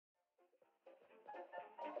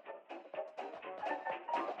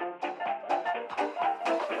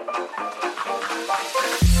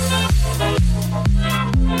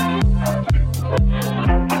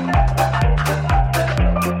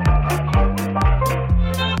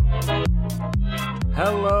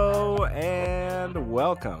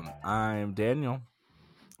welcome. I'm Daniel.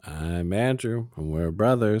 I'm Andrew, and we're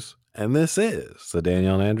brothers, and this is the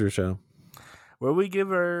Daniel and Andrew Show, where we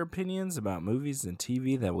give our opinions about movies and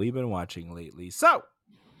TV that we've been watching lately. So,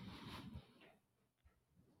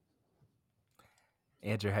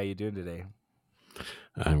 Andrew, how you doing today?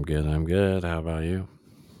 I'm good. How about you?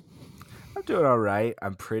 I'm doing all right.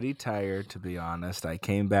 I'm pretty tired, to be honest. I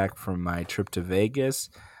came back from my trip to Vegas.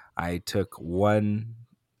 I took one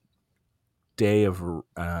day of,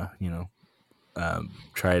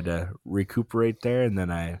 tried to recuperate there, and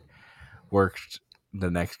then I worked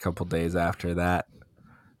the next couple days after that.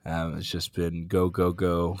 It's just been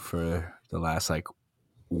go for the last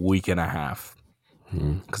week and a half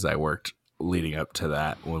because I worked leading up to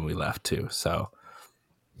that when we left too. So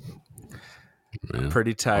I'm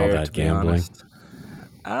pretty tired, to be honest.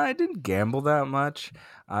 I didn't gamble that much.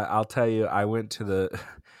 I'll tell you, I went to the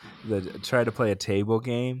try to play a table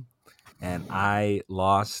game, and I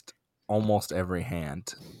lost almost every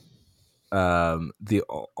hand. Nice.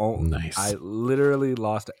 I literally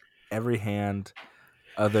lost every hand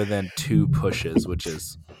other than two pushes, which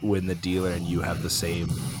is when the dealer and you have the same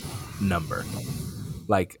number.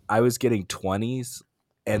 Like, I was getting 20s,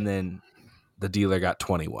 and then the dealer got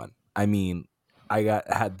 21. I mean, I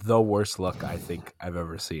had the worst luck I think I've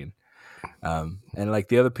ever seen. And like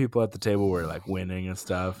the other people at the table were like winning and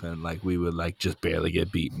stuff, and like we would like just barely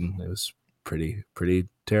get beaten. It was pretty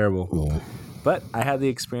terrible. Cool. But I had the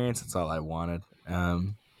experience. That's all I wanted.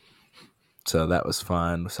 So that was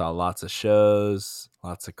fun. We saw lots of shows,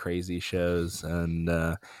 lots of crazy shows,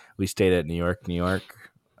 and we stayed at New York,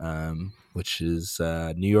 which is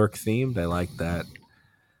New York themed. I like that.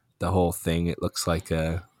 The whole thing. It looks like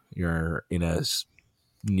you're in a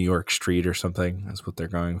New York street or something. That's what they're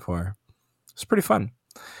going for. It's pretty fun.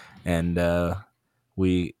 And our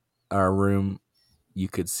room, you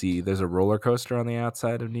could see there's a roller coaster on the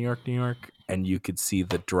outside of New York, and you could see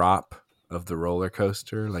the drop of the roller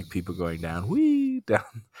coaster, like people going down the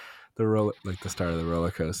roller, like the start of the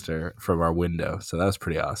roller coaster from our window. So that was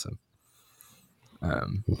pretty awesome.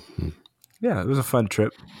 Yeah, it was a fun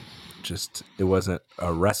trip. Just it wasn't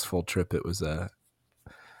a restful trip. It was a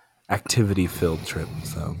activity filled trip.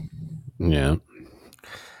 So yeah.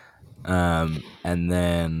 And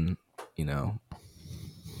then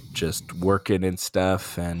just working and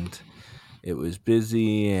stuff, and it was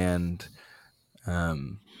busy, and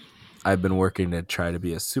I've been working to try to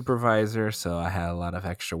be a supervisor, so I had a lot of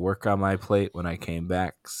extra work on my plate when I came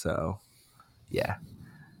back. So yeah.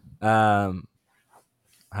 How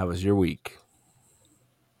was your week?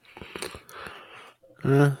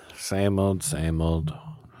 Same old.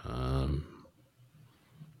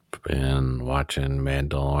 Been watching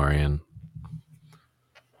Mandalorian.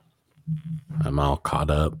 I'm all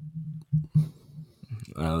caught up.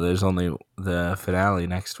 There's only the finale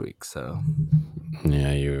next week, so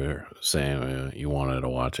Yeah, you were saying you wanted to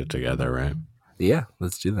watch it together, right? Yeah,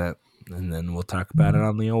 let's do that, and then we'll talk about it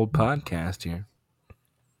on the old podcast here.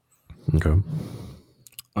 Okay.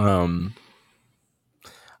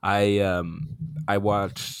 I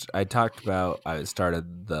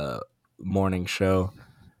started the morning show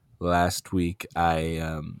last week.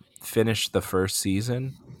 I finished the first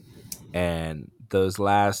season, and those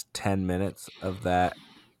last 10 minutes of that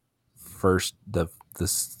the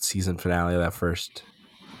season finale of that first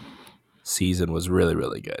season was really,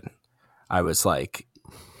 really good. I was like,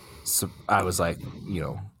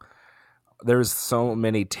 there was so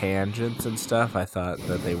many tangents and stuff I thought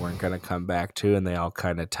that they weren't going to come back to, and they all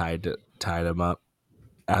kind of tied them up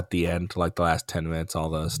at the end, like the last 10 minutes,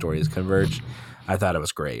 all the stories converged. I thought it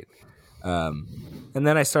was great. And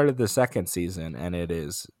then I started the second season, and it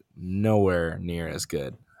is nowhere near as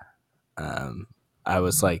good. I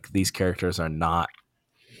was like, these characters are not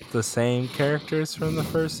the same characters from the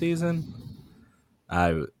first season.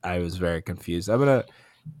 I was very confused. I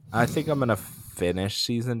think I'm gonna finish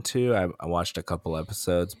season 2. I watched a couple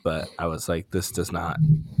episodes, but I was like, this does not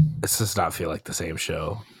feel like the same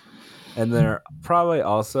show. And they're probably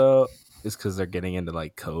also is because they're getting into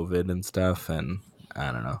like COVID and stuff, and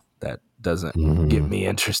I don't know, that doesn't get me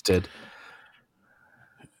interested.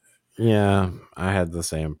 Yeah, I had the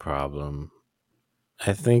same problem.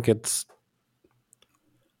 I think it's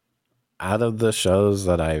out of the shows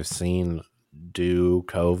that I've seen do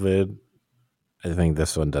COVID, I think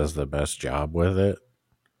this one does the best job with it.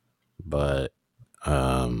 But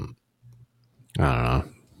I don't know.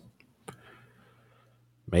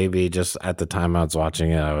 Maybe just at the time I was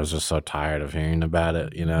watching it, I was just so tired of hearing about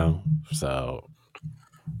it, So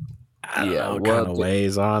I don't know, it kind of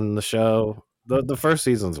weighs on the show. The first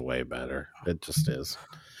season's way better. It just is.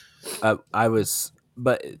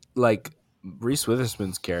 But like Reese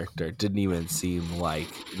Witherspoon's character didn't even seem like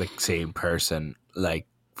the same person like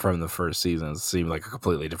from the first season. It seemed like a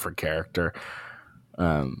completely different character.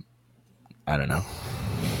 Um, I don't know.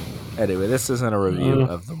 Anyway, this isn't a review Uh,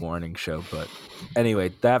 of the morning show, but anyway,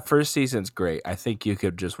 that first season's great. I think you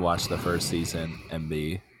could just watch the first season and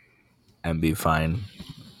be fine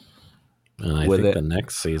and I with think it. the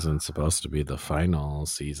next season's supposed to be the final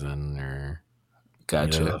season, or either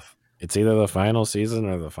Gotcha. it's either the final season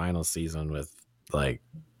or the final season with like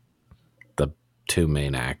the two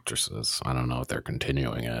main actresses. I don't know if they're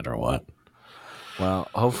continuing it or what. Well,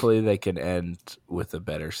 hopefully they can end with a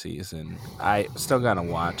better season. I still gotta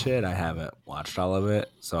watch it. I haven't watched all of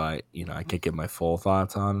it, so I can't get my full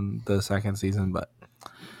thoughts on the second season. But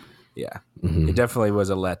yeah, it Hmm. definitely was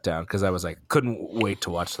a letdown because I was like, couldn't wait to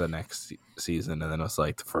watch the next season, and then it was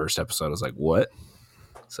like the first episode. I was like, what?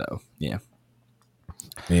 So yeah.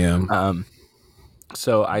 Yeah, Um.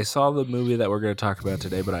 So I saw the movie that we're going to talk about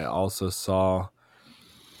today, but I also saw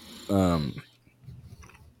um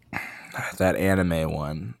that anime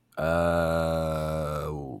one.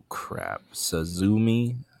 Oh, crap,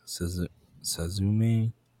 Sazumi,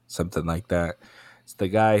 something like that. It's the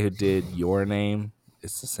guy who did Your Name.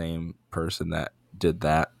 It's the same person that did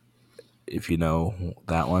that. If you know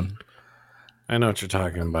that one, I know what you're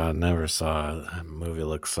talking about. Never saw it. That movie.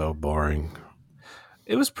 Looks so boring.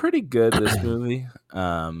 it was pretty good. This movie,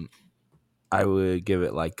 I would give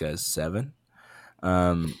it like a 7.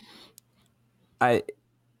 Um, I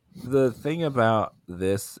the thing about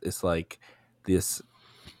this is like this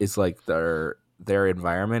is like their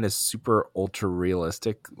environment is super ultra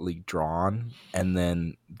realistically drawn, and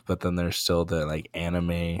then but then there's still the like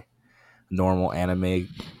normal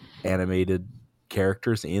animated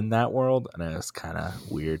characters in that world, and it's kind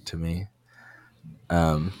of weird to me.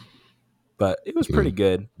 um but it was pretty Hmm.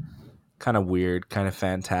 good, kind of weird, kind of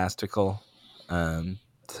fantastical. um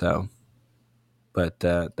so but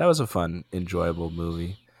that was a fun, enjoyable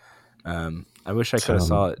movie. I wish I could have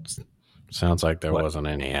saw it. Sounds sounds like there What? wasn't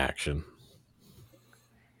any action.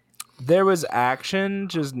 There was action,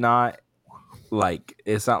 just not like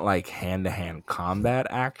it's not like hand to hand combat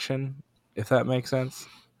action, if that makes sense.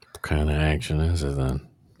 What kind of action is it then?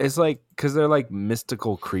 It's like because they're like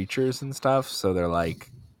mystical creatures and stuff, so they're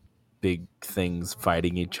like big things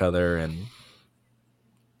fighting each other and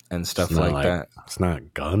It's stuff not like like that. it's not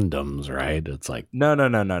Gundams, right? It's like No, no,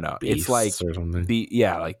 no, no, no. It's beasts like or something.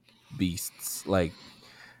 like beasts. Like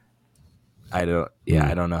I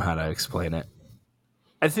Hmm. don't know how to explain it.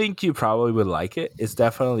 I think you probably would like it. It's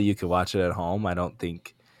definitely you could watch it at home. I don't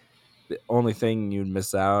think the only thing you'd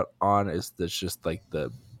miss out on is that's just like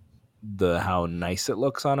the how nice it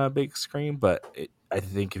looks on a big screen. But I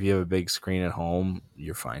think if you have a big screen at home,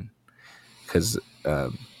 you're fine because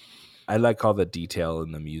I like all the detail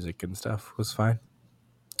in the music and stuff was fine.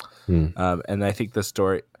 Hmm. And I think the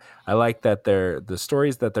story, I like that the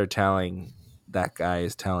stories that they're telling, that guy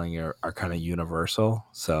is telling are kind of universal.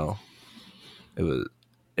 So it was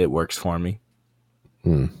it works for me.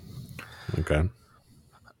 Hmm. Okay.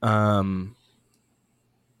 Um,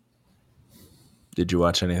 did you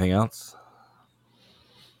watch anything else?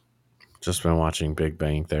 Just been watching Big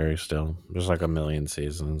Bang Theory still. There's like a million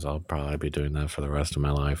seasons. I'll probably be doing that for the rest of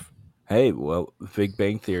my life. Hey, well, Big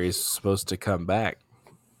Bang Theory is supposed to come back.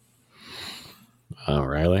 Oh,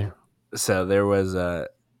 really? So there was a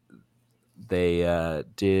they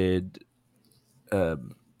did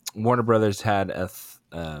Warner Brothers had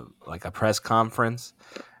like a press conference,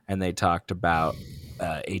 and they talked about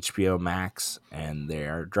HBO Max, and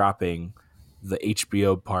they're dropping the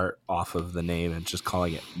HBO part off of the name and just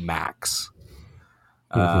calling it Max.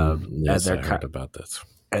 And Yes, they're I heard about this.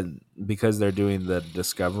 and because they're doing the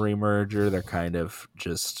Discovery merger, they're kind of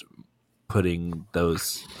just putting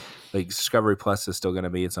those, like, Discovery Plus is still going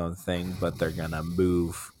to be its own thing, but they're going to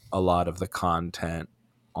move a lot of the content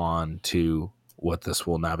on to what this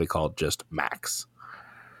will now be called just Max.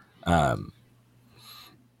 Um,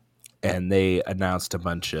 and they announced a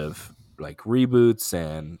bunch of like reboots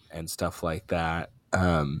and stuff like that.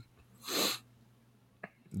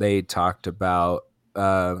 They talked about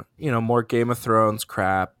more Game of Thrones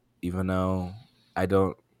crap, even though I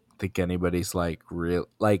don't think anybody's like real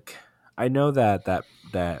like I know that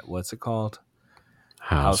what's it called?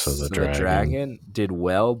 House of the House of the Dragon. Dragon did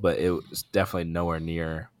well, but it was definitely nowhere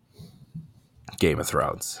near Game of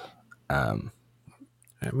Thrones. Um,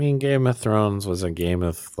 I mean, Game of Thrones was a game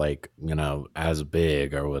of like, as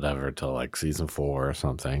big or whatever till like season 4 or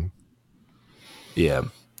something. yeah,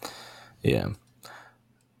 yeah.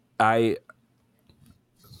 I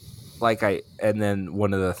and then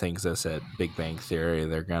one of the things I said, Big Bang Theory,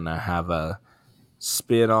 they're gonna have a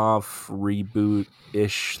spin-off reboot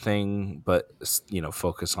ish thing, but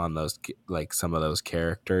focus on those like some of those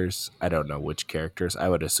characters. I don't know which characters. I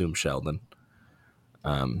would assume Sheldon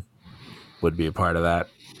would be a part of that,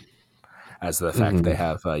 as the fact they Hmm.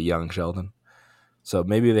 have young Sheldon. So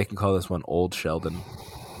maybe they can call this one Old Sheldon.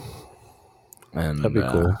 That'd And be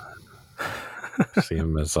cool. See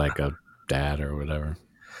him as like a dad or whatever.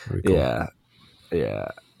 That'd be cool. yeah, yeah.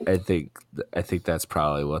 I think that's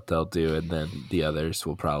probably what they'll do, and then the others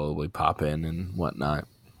will probably pop in and whatnot.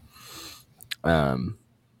 Um,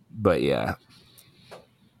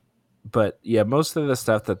 but yeah, most of the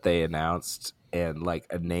stuff that they announced and like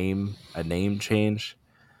a name change,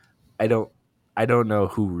 I don't I don't know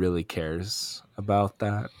who really cares about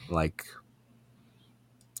that. Like,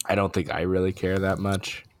 I don't think I really care that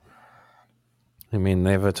much. I mean,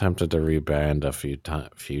 they've attempted to rebrand a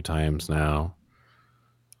few times now.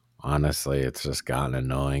 Honestly, it's just gotten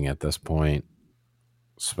annoying at this point,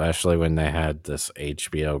 especially when they had this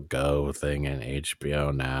HBO Go thing and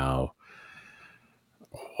HBO Now.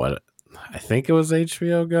 What I think it was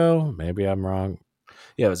HBO Go. Maybe I'm wrong.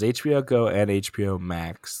 Yeah, it was HBO Go and HBO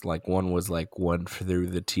Max. Like, one was like one through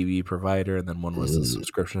the TV provider, and then one was the Mm,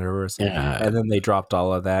 subscription service. yeah, And then they dropped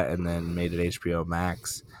all of that and then made it HBO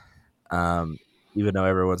Max. Um, Even though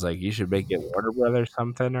everyone's like, you should make it Warner Brothers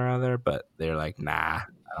something or other, but they're like, nah, I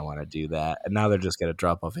don't want to do that. And now they're just going to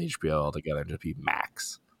drop off HBO altogether and just be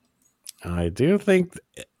Max. I do think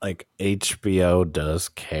like HBO does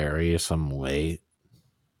carry some weight.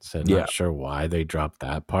 So Yeah, not sure why they dropped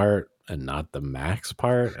that part and not the Max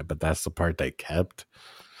part, but that's the part they kept.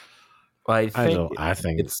 well, I I think don't. I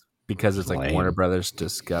think it's because it's it's like Warner lame. Brothers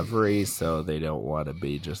Discovery, so they don't want to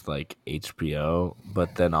be just like HBO.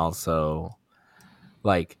 But then also,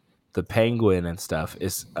 like, the Penguin and stuff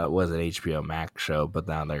was an HBO Max show, but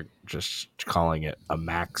now they're just calling it a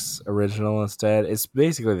Max original instead. It's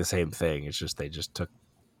basically the same thing. It's just they just took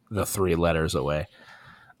the three letters away,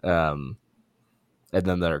 um, and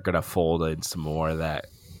then they're gonna fold in some more of that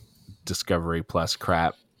Discovery Plus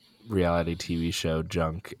crap reality TV show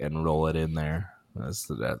junk and roll it in there.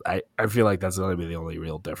 I feel like that's going to be the only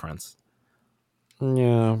real difference.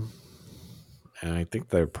 Yeah, and I think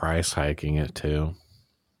they're price hiking it too.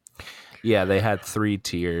 Yeah, they had three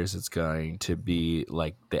tiers. It's going to be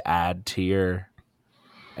like the ad tier,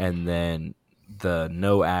 and then the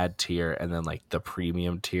no ad tier, and then like the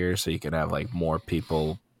premium tier, so you can have like more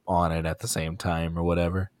people on it at the same time or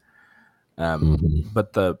whatever. Hmm.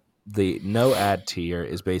 But the no ad tier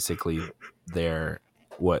is basically their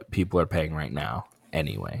what people are paying right now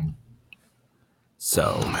anyway.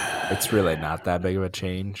 So it's really not that big of a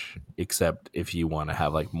change, except if you want to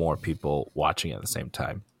have like more people watching at the same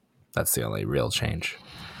time. That's the only real change.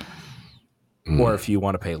 Or if you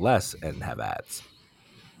want to pay less and have ads.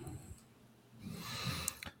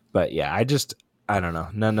 But yeah, I don't know.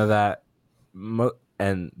 None of that.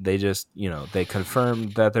 And they just, they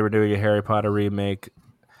confirmed that they were doing a Harry Potter remake.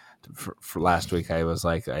 For last week, I was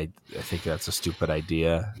like, I think that's a stupid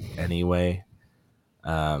idea anyway,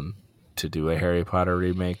 to do a Harry Potter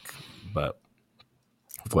remake, but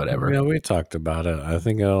whatever. Yeah, we talked about it. I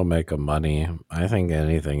think it'll make a money. I think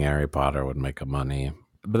anything Harry Potter would make a money.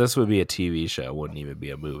 But this would be a TV show, wouldn't even be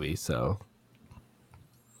a movie. So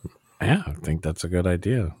Yeah, I think that's a good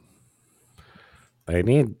idea. They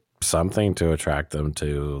need something to attract them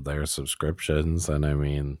to their subscriptions, and I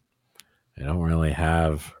mean, they don't really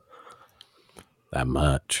have that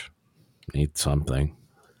much. Need something.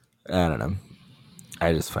 I don't know.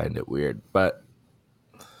 I just find it weird, but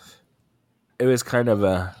it was kind of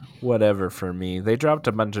a whatever for me. They dropped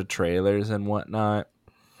a bunch of trailers and whatnot.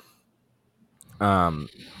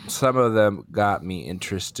 Some of them got me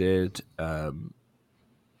interested.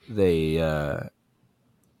 They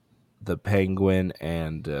the Penguin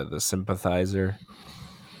and the Sympathizer,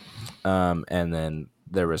 and then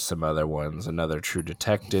there was some other ones, another True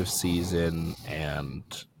Detective season, and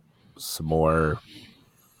some more,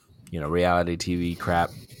 reality TV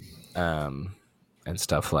crap, um, and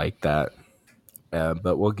stuff like that.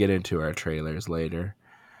 But we'll get into our trailers later.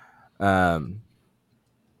 Um,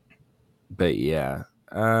 but yeah.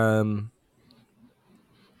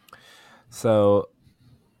 So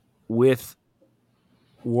with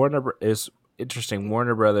is interesting.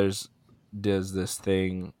 Warner Brothers does this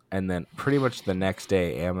thing, and then pretty much the next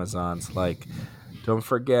day, Amazon's like, "Don't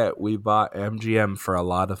forget, we bought MGM for a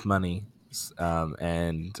lot of money,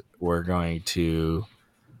 and we're going to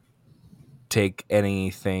take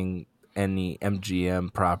any MGM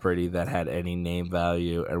property that had any name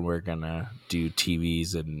value, and we're gonna do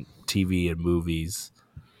TV and movies,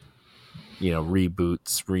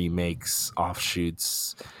 reboots, remakes,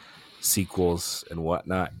 offshoots, sequels and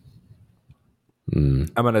whatnot.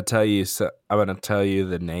 Mm, I'm gonna tell you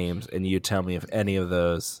the names, and you tell me if any of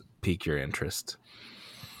those pique your interest.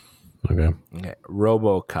 okay. Okay.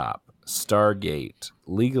 RoboCop, Stargate,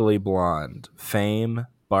 Legally Blonde, Fame,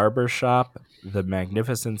 Barbershop, The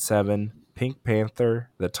Magnificent Seven, Pink Panther,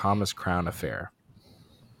 The Thomas Crown Affair.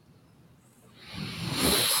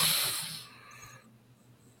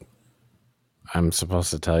 I'm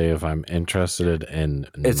supposed to tell you if I'm interested in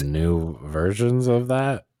It's new versions of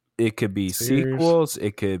that it could be series. sequels,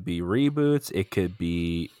 it could be reboots, it could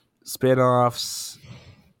be spin-offs.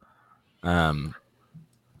 Um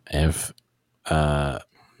If uh,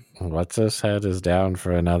 what's this head is down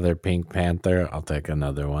for another Pink Panther, I'll take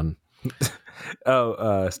another one.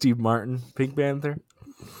 Steve Martin, Pink Panther.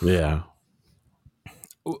 Yeah,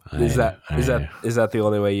 Is I, that is that I, is that the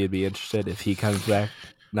only way you'd be interested if he comes back?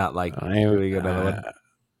 Not like I, doing another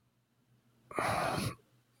one.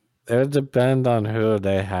 it would depend on who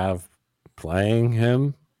they have playing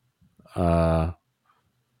him. Uh,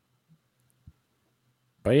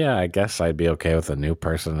 but yeah, I guess I'd be okay with a new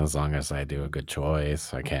person as long as I do a good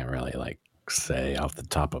choice. I can't really like say off the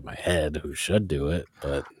top of my head who should do it,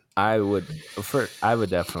 but I would I would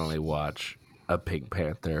definitely watch a Pink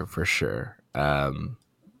Panther for sure.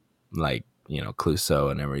 Like,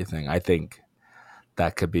 Clouseau and everything. I think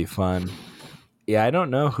that could be fun. Yeah, I don't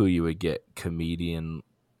know who you would get comedian.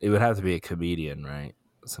 It would have to be a comedian, right?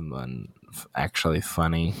 Someone actually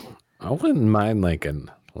funny. I wouldn't mind like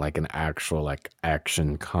an actual like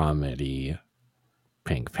action comedy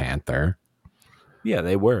Pink Panther. Yeah,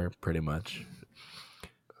 they were pretty much.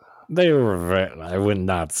 They were I would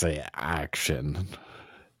not say action.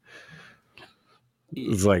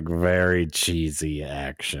 It's like very cheesy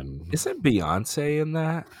action. Isn't Beyonce in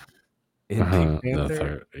that? In Pink The Panther?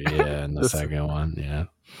 third, yeah, and the This, second one, yeah.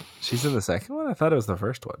 she's in the second one? I thought it was the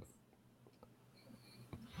first one.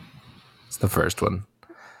 It's the first one.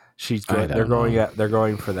 I They're don't know. they're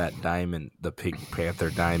going for that diamond, the Pink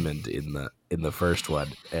Panther diamond in the first one,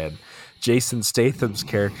 and Jason Statham's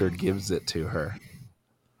character gives it to her.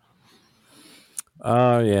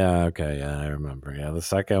 Oh yeah, okay, yeah, I remember. Yeah, the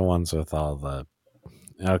second one's with all the.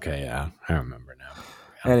 Okay, yeah, I remember now.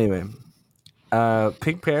 Yeah. Anyway,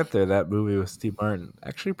 Pink Panther, that movie with Steve Martin,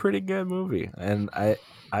 actually pretty good movie, and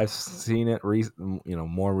I've seen it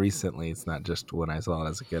more recently. It's not just when I saw it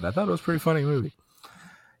as a kid. I thought it was a pretty funny movie.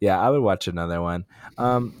 Yeah, I would watch another one.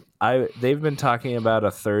 They've been talking about a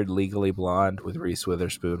third Legally Blonde with Reese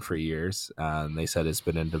Witherspoon for years. And they said it's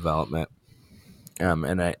been in development.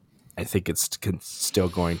 And I think it's still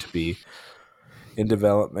going to be in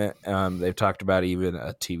development. They've talked about even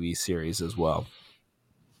a TV series as well.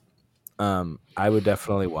 I would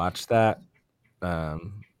definitely watch that.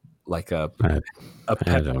 Like a I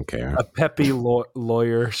pep don't care. a peppy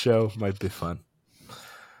lawyer show might be fun.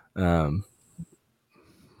 Um,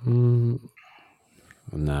 Mm,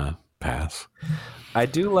 nah, pass. I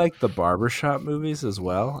do like the barbershop movies as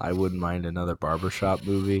well. I wouldn't mind another barbershop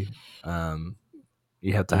movie. Um,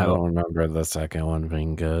 you have to I have don't remember the second one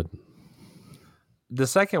being good. the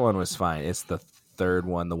second one was fine. It's the third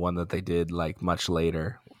one, the one that they did like much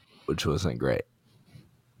later, which wasn't great.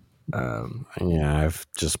 Yeah, I've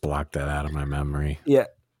just blocked that out of my memory. Yeah.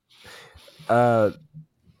 Uh,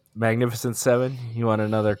 Magnificent Seven. You want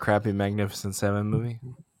another crappy Magnificent Seven movie?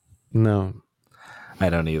 No, I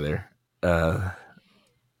don't either.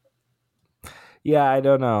 Yeah, I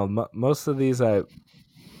don't know. Most of these, I'm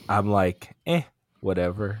like,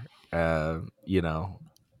 whatever. I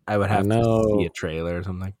would I have to see a know trailer or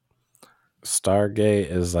something. Stargate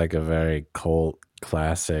is like a very cult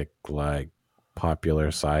classic, like popular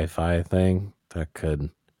sci-fi thing that could.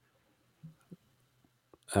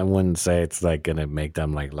 I wouldn't say it's like gonna make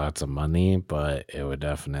them like lots of money, but it would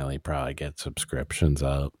definitely probably get subscriptions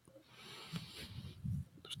up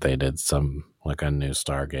if they did some like a new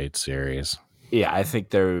Stargate series. Yeah, I think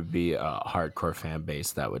there would be a hardcore fan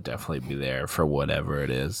base that would definitely be there for whatever it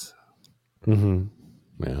is. Mm-hmm.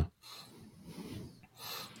 Yeah.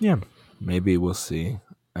 Yeah, maybe we'll see.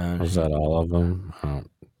 Was that all of them? Oh.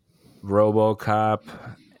 RoboCop,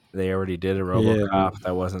 they already did a Yeah. RoboCop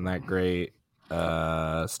that wasn't that great.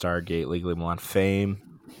 Stargate, Legally Blonde,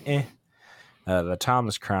 Fame, eh. The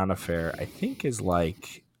Thomas Crown Affair, I think, is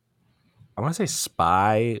like, I want to say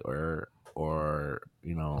spy or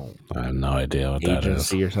I have no idea what that is.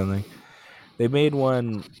 agency or something. They made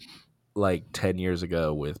one like 10 years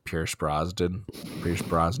ago with Pierce Brosnan.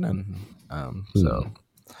 Hmm.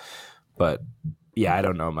 But yeah, I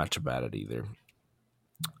don't know much about it either.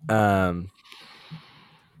 Um,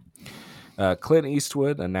 Clint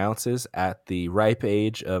Eastwood announces at the ripe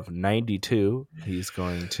age of 92 he's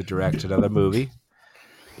going to direct another movie.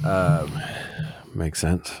 Makes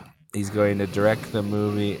sense. He's going to direct the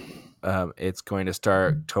movie. It's going to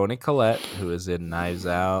star Toni Collette, who is in Knives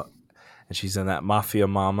Out, and she's in that Mafia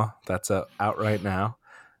Mama that's out right now.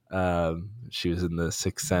 She was in The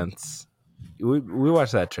Sixth Sense. We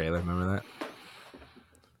watched that trailer. Remember that?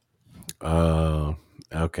 Oh,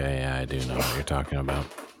 okay. Yeah, I do know what you're talking about.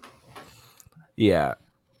 Yeah.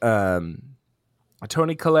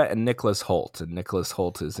 Toni Collette and Nicholas Hoult. And Nicholas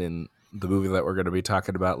Hoult is in the movie that we're going to be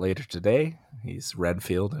talking about later today. He's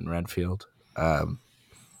Renfield in Renfield. But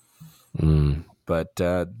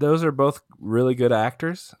those are both really good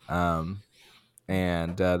actors. And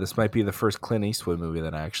this might be the first Clint Eastwood movie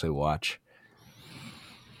that I actually watch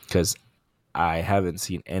because I haven't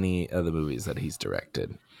seen any of the movies that he's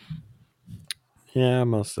directed. Yeah,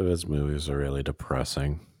 most of his movies are really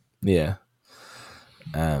depressing. Yeah.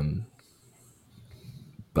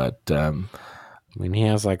 But I mean, he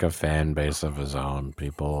has like a fan base of his own.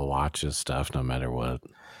 People will watch his stuff no matter what.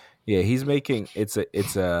 yeah, he's making it's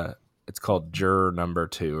called Juror Number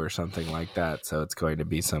 2 or something like that. So it's going to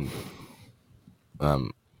be some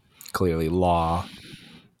clearly law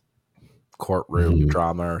courtroom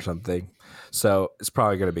drama or something. So it's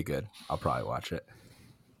probably going to be good. I'll probably watch it.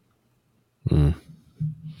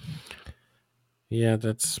 Yeah,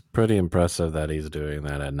 that's pretty impressive that he's doing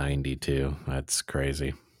that at 92. That's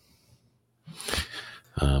crazy.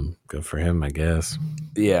 Good for him, I guess.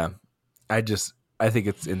 Yeah, I think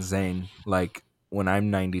it's insane. Like when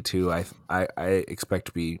I'm 92, I expect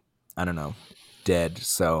to be, I don't know, dead.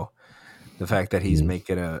 So the fact that he's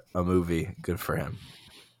making a movie, good for him.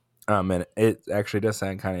 And it actually does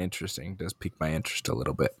sound kind of interesting. Does pique my interest a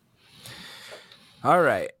little bit. All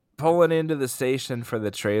right, pulling into the station for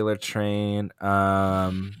the trailer train.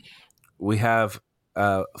 We have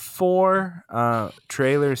four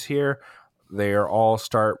trailers here. They all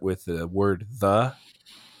start with the word "the."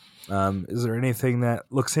 Is there anything that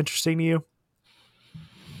looks interesting to you?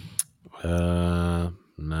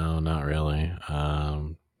 No, not really.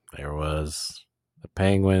 There was the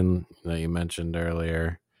penguin that you mentioned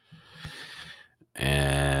earlier.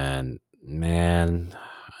 And man,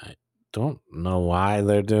 I don't know why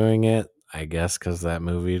they're doing it. I guess because that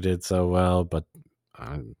movie did so well, but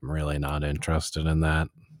I'm really not interested in that.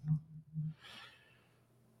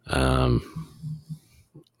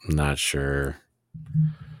 Not sure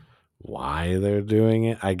why they're doing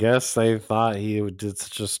it. I guess they thought he did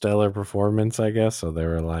such a stellar performance, I guess. So they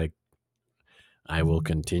were like, I will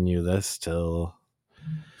continue this till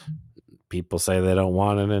people say they don't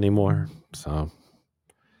want it anymore. So,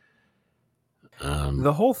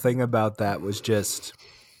 The whole thing about that was just,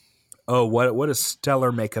 oh, what a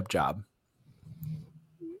stellar makeup job.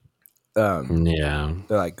 yeah.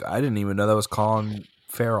 They're like, I didn't even know that was Colin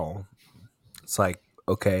Farrell. It's like,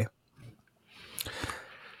 okay.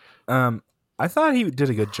 I thought he did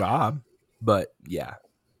a good job, but yeah,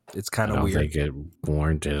 it's kind I of don't weird. think it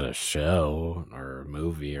warranted a show or a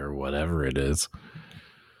movie or whatever it is.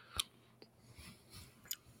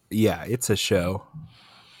 Yeah, it's a show.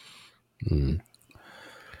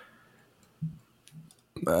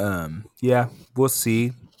 Yeah, we'll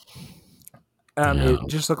see. Yeah. It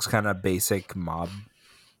just looks kind of basic mob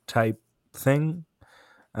type thing.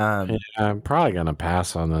 Yeah, I'm probably gonna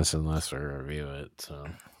pass on this unless we review it. So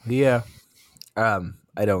Yeah.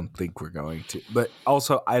 I don't think we're going to, but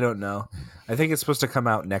also I don't know. I think it's supposed to come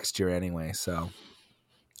out next year anyway, so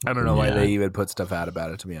I don't know why yeah, they even put stuff out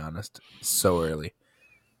about it. To be honest, it's so early,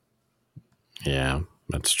 yeah,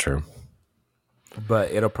 that's true.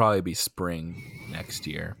 but it'll probably be spring next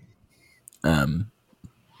year. Um,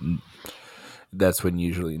 that's when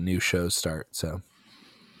usually new shows start. So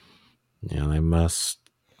Yeah, they must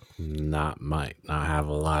might not have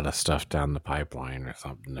a lot of stuff down the pipeline or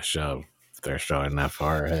something to show if they're showing that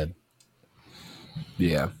far ahead.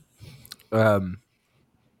 yeah. So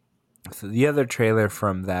the other trailer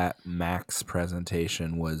from that Max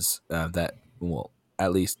presentation was that, well,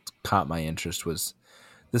 at least caught my interest, was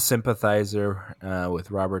The Sympathizer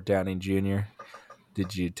with Robert Downey Jr.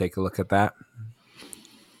 Did you take a look at that?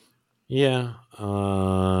 Yeah,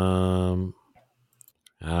 I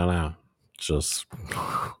don't know. Just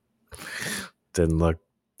didn't look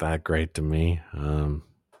that great to me. I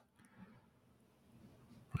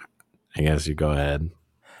guess you go ahead.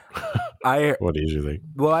 I What did you think?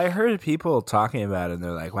 Well, I heard people talking about it, and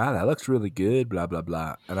they're like, "Wow, that looks really good." Blah blah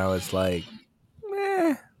blah, and I was like,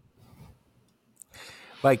 "Meh."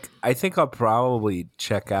 Like, I think I'll probably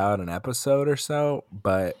check out an episode or so,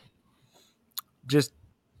 but just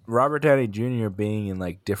Robert Downey Jr. being in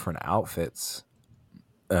like different outfits,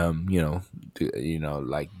 you know,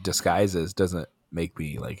 like disguises doesn't make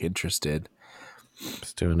me like interested.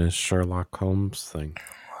 He's doing his Sherlock Holmes thing.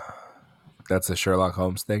 That's a Sherlock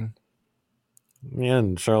Holmes thing. Yeah,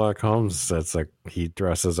 and Sherlock Holmes, that's like he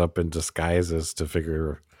dresses up in disguises to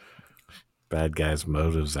figure bad guys'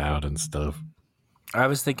 motives out and stuff. I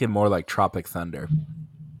was thinking more like Tropic Thunder.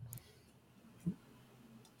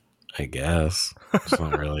 I guess it's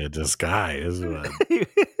not really a disguise, but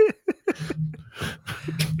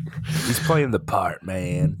He's playing the part,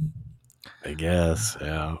 man. I guess,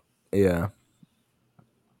 yeah. Yeah.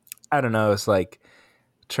 I don't know. It's like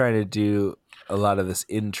trying to do a lot of this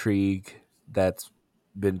intrigue that's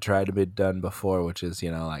been tried to be done before, which is,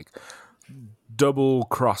 like double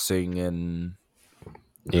crossing and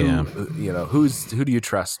Yeah. who do you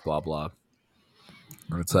trust, blah, blah.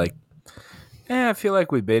 And it's like, I feel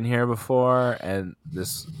like we've been here before, and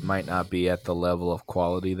this might not be at the level of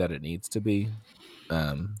quality that it needs to be.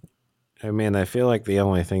 I mean, I feel like the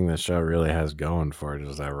only thing the show really has going for it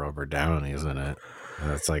is that Robert Downey's in it.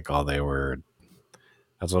 That's like all they were.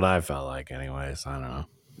 That's what I felt like, anyways. I don't know.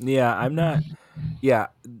 Yeah, I'm not. Yeah,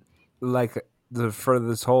 like for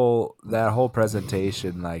that whole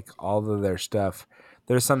presentation, like all of their stuff.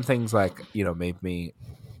 There's some things like made me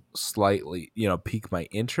slightly pique my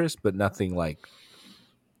interest, but nothing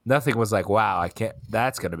was like, wow, I can't.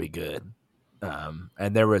 That's gonna be good.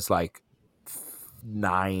 And there was like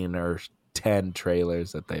 9 or 10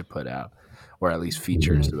 trailers that they put out, or at least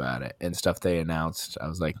features about it and stuff they announced. I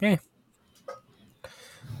was like, hey.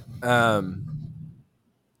 Um,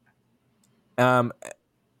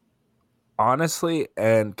 honestly,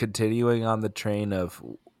 and continuing on the train of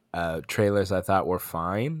trailers I thought were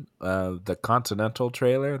fine. The Continental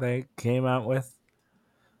trailer they came out with.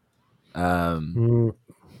 I mean,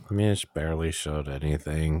 it barely showed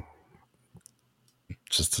anything.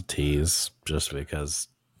 Just a tease, just because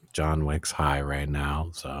John Wick's high right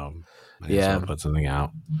now, so might as well Yeah. put something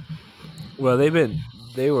out. Well,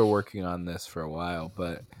 they were working on this for a while,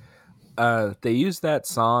 but they used that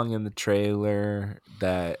song in the trailer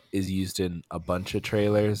that is used in a bunch of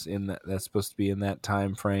trailers that's supposed to be in that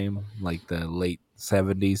time frame, like the late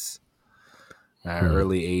 70s,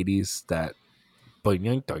 early 80s. That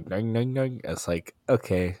it's like,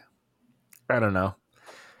 okay, I don't know.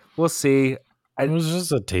 We'll see. It was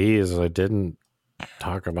just a tease. I didn't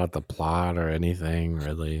talk about the plot or anything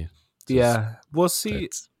really. Just Yeah, we'll see.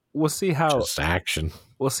 it's We'll see how just action.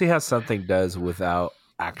 something does without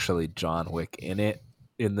actually John Wick in it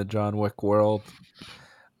in the John Wick world.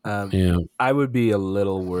 Yeah. I would be a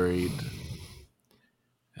little worried.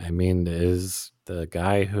 I mean, is the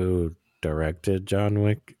guy who directed John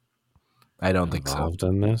Wick I don't think so. involved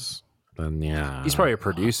in this? Then yeah. He's probably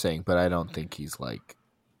producing, but I don't think he's like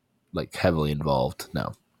heavily involved.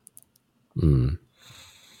 No.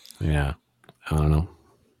 Yeah. I don't know.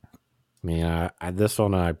 I mean, this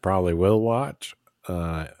one I probably will watch.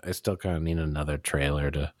 I still kind of need another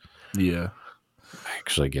trailer to Yeah.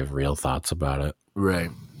 actually give real thoughts about it.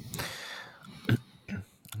 Right.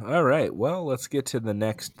 All right. Well, let's get to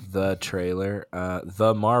the trailer.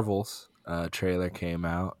 The Marvels trailer came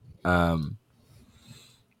out.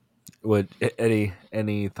 Would any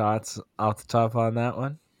thoughts off the top on that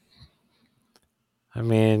one? I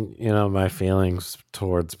mean, my feelings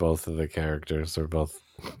towards both of the characters are both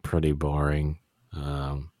pretty boring.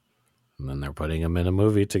 And then they're putting them in a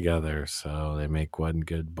movie together, so they make one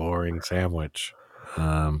good boring sandwich.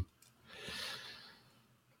 I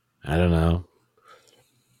don't know.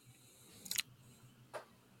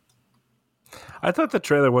 I thought the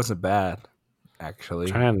trailer wasn't bad, actually.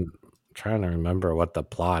 Trying to remember what the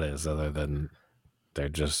plot is, other than they're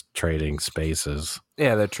just trading spaces.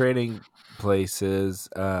 Yeah, they're trading places.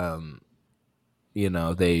 They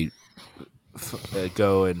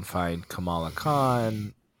go and find Kamala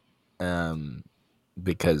Khan,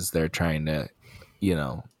 because they're trying to,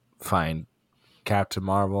 find Captain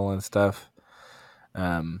Marvel and stuff.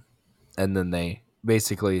 And then they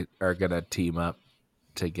basically are gonna team up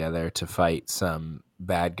together to fight some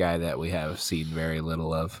bad guy that we have seen very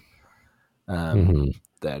little of.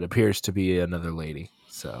 That appears to be another lady.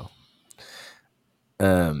 So,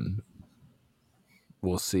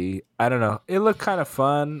 we'll see. I don't know. It looked kind of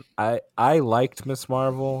fun. I liked Miss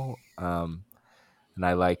Marvel, and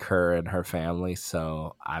I like her and her family,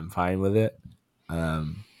 so I'm fine with it.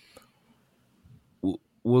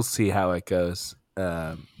 We'll see how it goes.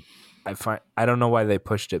 I don't know why they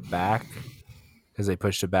pushed it back, because they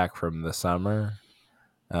pushed it back from the summer,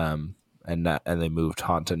 and they moved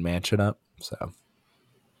Haunted Mansion up. So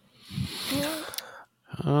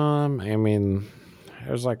I mean,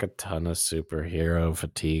 there's like a ton of superhero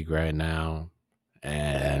fatigue right now,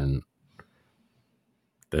 and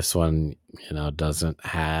this one, doesn't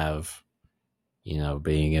have,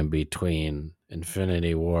 being in between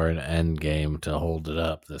Infinity War and Endgame to hold it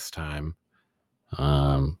up this time.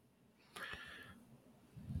 Um,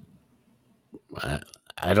 I,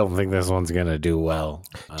 I don't think this one's gonna do well.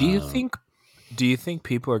 Do you think do you think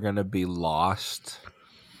people are going to be lost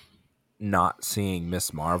not seeing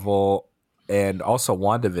Miss Marvel and also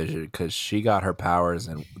WandaVision because she got her powers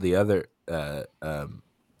and the other I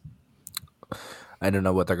don't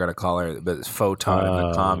know what they're going to call her, but it's Photon in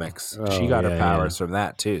the comics. She got her Yeah, yeah. powers from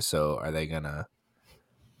that too. So are they going to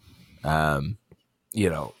um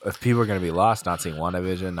if people are going to be lost not seeing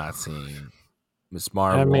WandaVision, not seeing Miss I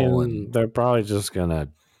Marvel and mean, they're probably just gonna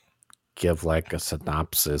give like a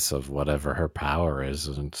synopsis of whatever her power is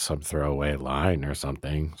and some throwaway line or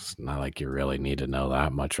something. It's not like you really need to know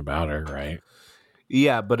that much about her, right?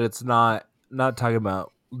 yeah, but it's not talking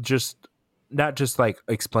about just not just like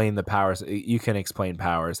explain the powers. You can explain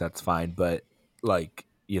powers, that's fine, but like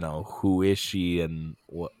who is she and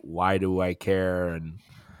why do I care and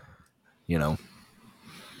you know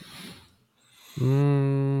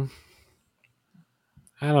Mm,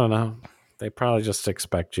 I don't know. They probably just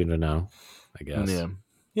expect you to know, I guess. yeah,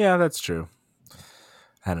 yeah, that's true.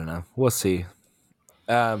 I don't know. We'll see.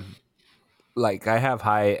 Um, like I have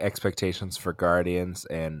high expectations for Guardians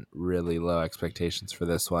and really low expectations for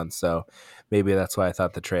this one, so maybe that's why I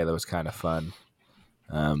thought the trailer was kind of fun.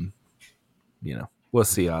 Um, we'll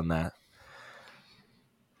see on that.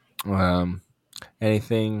 Um,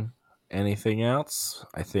 anything, anything else?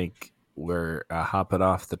 I think we're hopping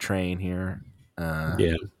off the train here. Uh,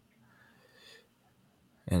 Yeah,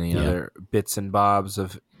 any yeah. other bits and bobs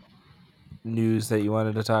of news that you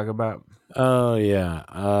wanted to talk about? Oh yeah.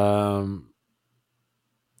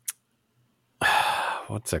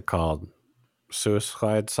 What's it called?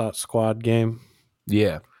 Suicide Squad game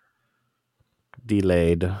Yeah.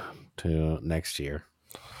 delayed to next year.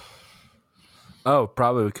 Oh,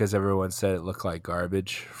 probably because everyone said it looked like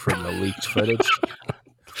garbage from the leaked footage.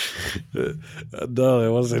 No,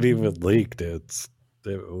 it wasn't even leaked. It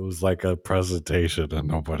was like a presentation and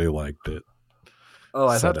nobody liked it. Oh,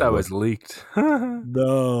 I Said thought it that was was leaked. Oh,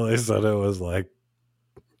 no. They said it was like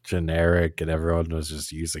generic and everyone was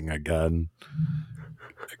just using a gun.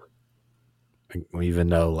 Even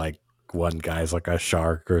though like one guy's like a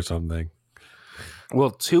shark or something.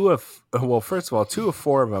 first of all, two of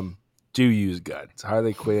four of them do use guns.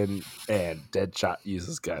 Harley Quinn and Deadshot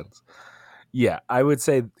uses guns. Yeah, I would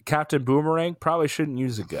say Captain Boomerang probably shouldn't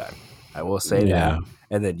use a gun. I will say that. Yeah,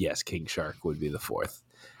 And then yes, King Shark would be the fourth.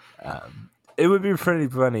 It would be pretty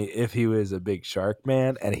funny if he was a big shark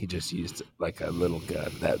man and he just used like a little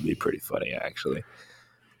gun. That would be pretty funny, actually.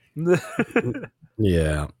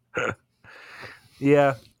 yeah,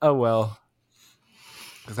 Yeah. Oh well.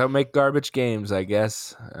 Because they'll make garbage games, I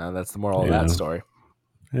guess. That's the moral of that yeah. story.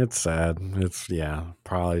 It's sad. It's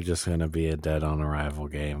probably just gonna be a dead on arrival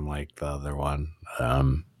game like the other one.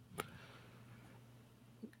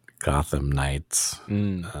 Gotham Knights.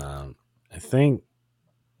 Mm. I think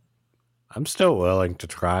I'm still willing to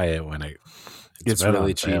try it when it's It's been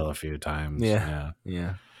really on cheap. sale a few times. Yeah. Yeah.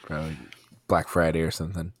 Yeah. Probably Black Friday or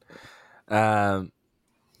something. Um,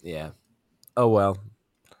 yeah. Oh well.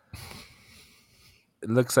 It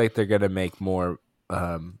looks like they're gonna make more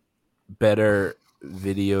better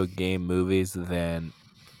video game movies than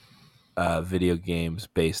video games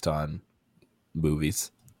based on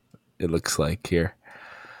movies. It looks like here.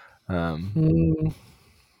 Um, Hmm,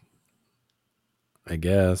 I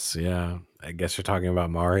guess, yeah. I guess you're talking about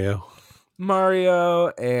Mario. Mario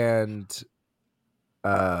and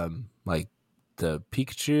like the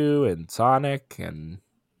Pikachu and Sonic and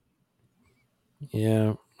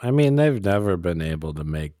Yeah. I mean, they've never been able to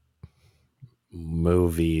make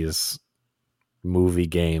movies, movie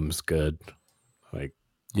games good. Like,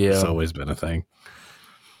 it's yeah, always been a thing.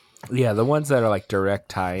 yeah. The ones that are like direct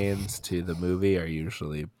tie-ins to the movie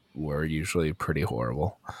were usually pretty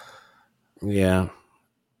horrible. Yeah.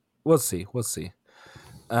 We'll see. We'll see.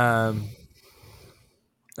 Um,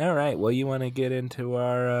 all right. Well, you want to get into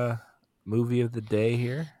our movie of the day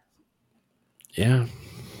here? Yeah.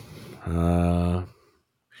 Uh,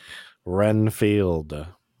 Renfield. That's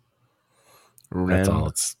all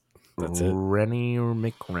Ren that's it. Rennie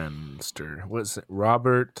McRenster. What's it?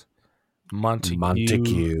 Robert Montague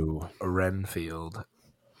Montague. Renfield.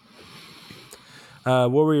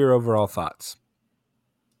 What were your overall thoughts?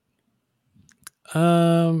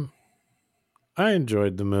 Um, I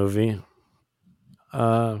enjoyed the movie.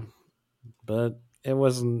 Uh, but it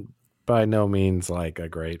wasn't by no means like a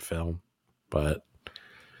great film. But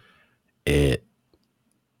it,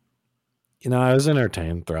 I was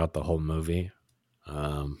entertained throughout the whole movie.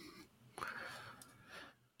 Um,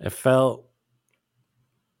 it felt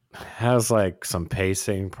has like some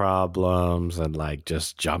pacing problems and like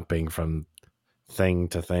just jumping from thing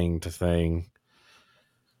to thing to thing.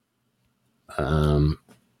 Um,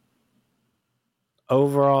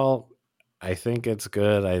 Overall, I think it's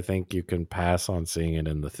good. I think you can pass on seeing it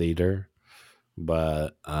in the theater,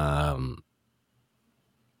 but I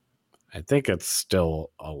think it's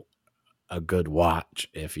still a good watch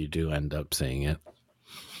if you do end up seeing it.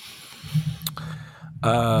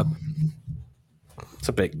 Uh, It's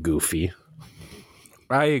a bit goofy.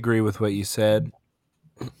 I agree with what you said.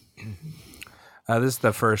 This is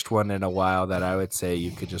the first one in a while that I would say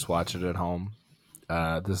you could just watch it at home.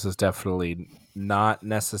 This is definitely not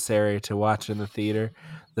necessary to watch in the theater.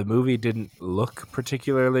 The movie didn't look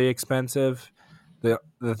particularly expensive. The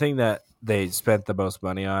thing that they spent the most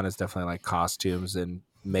money on is definitely like costumes and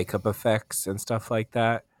makeup effects and stuff like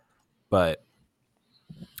that. But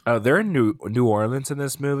they're in New Orleans in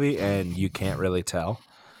this movie, and you can't really tell.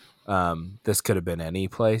 This could have been any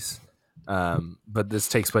place, but this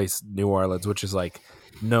takes place in New Orleans, which is like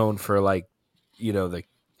known for like the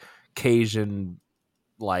Cajun,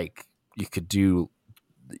 like you could do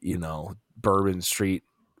Bourbon Street,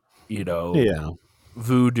 Yeah,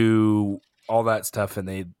 voodoo, all that stuff, and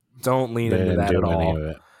they don't lean they into didn't that at do any of all.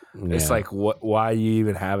 it. It's Yeah, like why you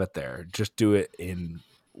even have it there? Just do it in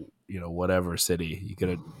whatever city. You could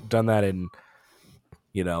have done that in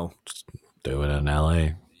you know do it in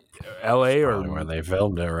L.A. It's L.A. probably or where they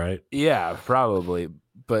filmed it, right? yeah, probably.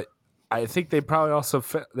 But I think they probably also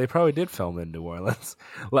they probably did film in New Orleans.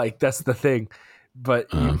 Like that's the thing.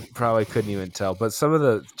 But you Um, probably couldn't even tell. But some of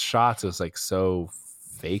the shots was like so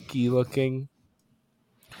fakey looking.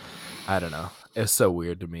 I don't know. It's so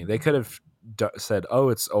weird to me. They could have said, "Oh,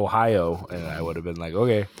 it's Ohio," and I would have been like,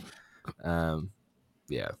 "Okay." Um,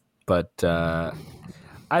 yeah. But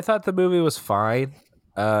I thought the movie was fine.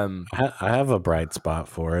 Um, I have a bright spot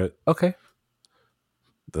for it. okay.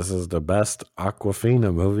 This is the best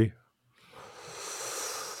Aquafina movie.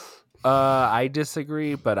 I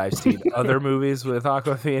disagree, but I've seen other movies with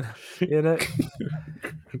Aquafina in it.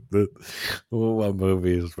 What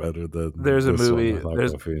movie is better than There's a this one movie. with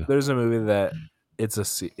Aquafina? There's a movie that it's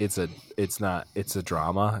a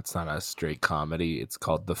drama. It's not a straight comedy. It's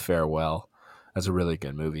called The Farewell. That's a really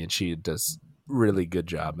good movie, and she does really good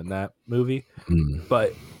job in that movie. Mm.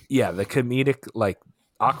 But yeah, the comedic like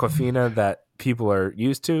Aquafina that people are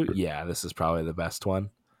used to. Yeah, this is probably the best one.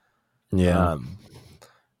 Yeah. Um,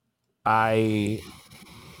 I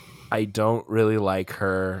I don't really like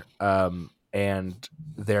her. And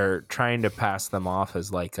they're trying to pass them off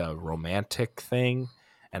as like a romantic thing,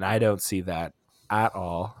 and I don't see that at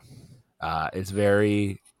all. It's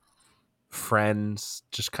very friends,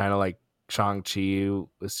 just kind of like Shang-Chi.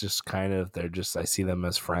 It's just kind of I see them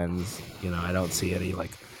as friends. I don't see any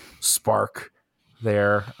like spark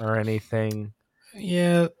there or anything.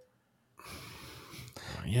 Yeah.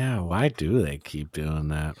 Yeah. Why do they keep doing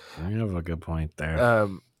that? You have a good point there.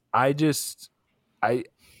 I just I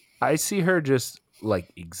I see her just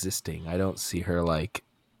like existing. I don't see her like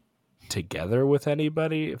together with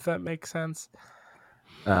anybody, if that makes sense.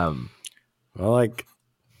 Um, Well, like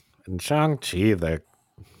in Shang-Chi, they're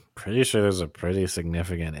pretty sure there's a pretty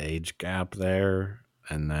significant age gap there.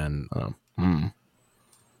 And then hmm.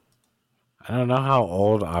 I don't know how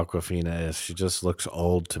old Aquafina is. She just looks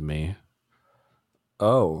old to me.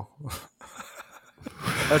 Oh,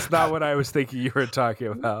 that's not what I was thinking you were talking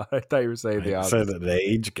about. I thought you were saying the I said opposite. an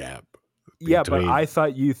age gap Yeah, but between. I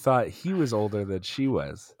thought you thought he was older than she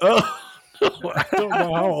was. Oh, no, I don't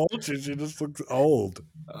know how old she is. She just looks old.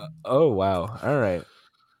 Oh wow. All right.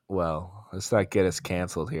 Well, let's not get us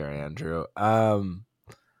canceled here, Andrew. I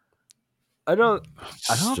don't. I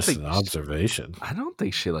It's don't just think. an observation. I don't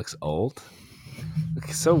think she looks old.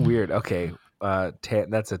 Okay, so weird. Okay.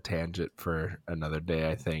 That's a tangent for another day,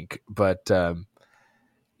 I think. But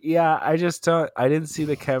yeah, I just don't. I didn't see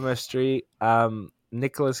the chemistry.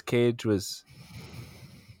 Nicolas Cage was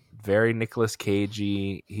very Nicolas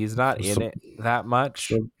Cagey. He's not It's in the, it that it's much.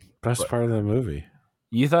 the best But part of the movie.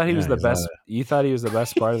 you thought he was Yeah, the he's not. best. You thought he was the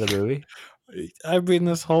best part of the movie. I mean,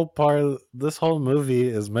 this whole movie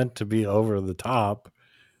is meant to be over the top,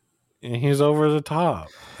 and he's over the top.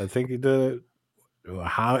 I think he did it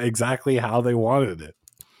how they wanted it.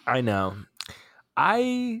 I know.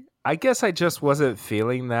 I guess I just wasn't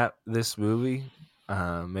feeling that this movie.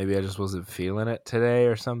 Maybe I just wasn't feeling it today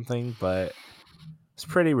or something. But it's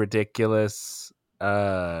pretty ridiculous.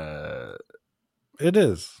 It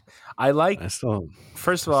is. I like I still,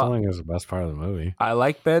 first of I still all, think it's the best part of the movie. I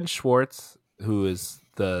like Ben Schwartz, who is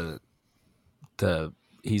the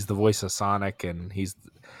he's the voice of Sonic, and he's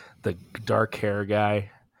the dark hair guy,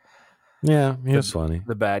 Yeah, he the was funny.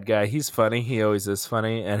 the bad guy. He's funny. He always is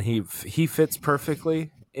funny, and he fits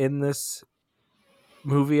perfectly in this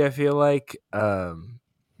movie. I feel like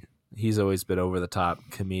he's always been over the top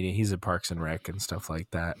comedian. He's in Parks and Rec and stuff like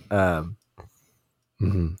that.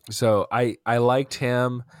 Hmm. So I liked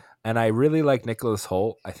him, and I really like Nicholas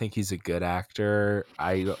Hoult. I think he's a good actor.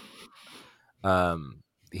 I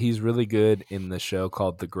he's really good in the show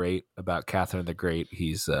called The Great about Catherine the Great.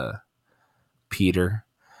 He's Peter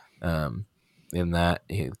um, in that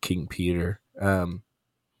King Peter.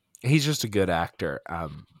 He's just a good actor.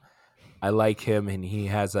 I like him, and he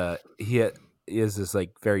is this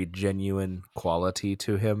like very genuine quality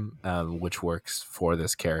to him, which works for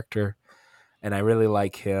this character. And I really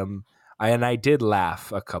like him. I did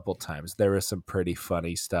laugh a couple times. There was some pretty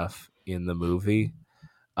funny stuff in the movie,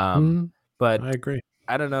 Hmm. I but agree.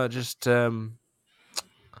 I don't know, just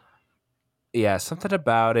yeah, something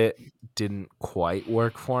about it didn't quite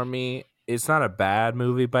work for me. It's not a bad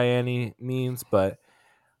movie by any means, but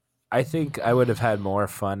I think I would have had more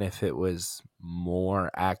fun if it was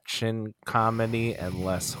more action comedy and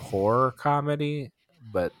less horror comedy.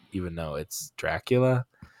 But even though it's Dracula,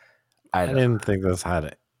 I I don't. didn't think this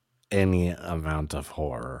had any amount of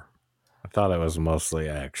horror. I thought it was mostly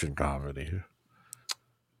action comedy.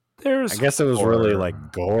 I There's guess it was really like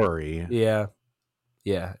horror. gory, Yeah,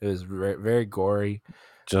 yeah. It was very gory.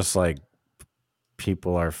 just like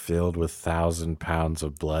people are filled with 1,000 pounds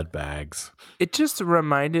of blood bags. It just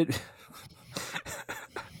reminded.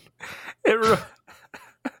 it.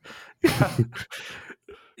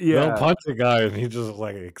 Yeah, They'll yeah. punch a guy and he just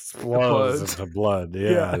like explodes Explodes. into blood. Yeah,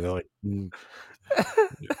 Yeah. they're like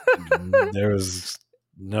there was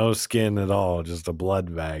no skin at all, just a blood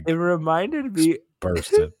It bag reminded me.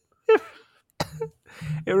 bursted.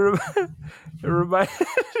 It, rem- it reminded.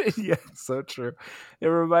 Yeah, so true. It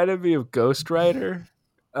reminded me of Ghost Rider,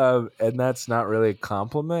 and that's not really a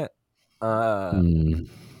compliment. Uh, Mm.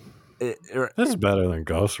 it, This is it, better than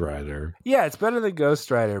Ghost Rider. yeah, it's better than Ghost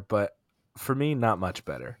Rider, but for me, not much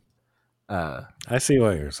better. Uh, I see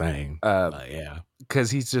what you're saying, uh, but yeah. because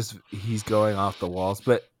he's going off the walls.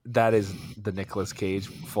 But that is the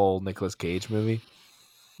full Nicolas Cage movie.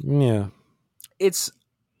 Yeah. It's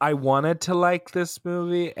I wanted to like this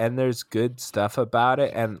movie, and there's good stuff about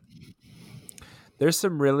it, and there's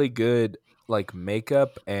some really good like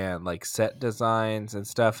makeup and like set designs and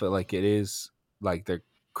stuff. Like it is like they're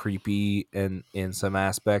creepy in some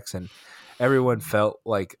aspects, and everyone felt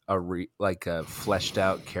like like a fleshed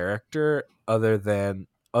out character other than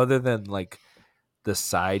like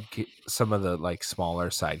some of the like smaller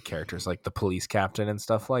side characters like the police captain and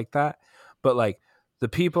stuff like that. But like the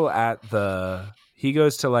people at the he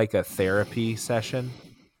goes to like a therapy session,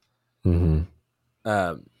 Hmm.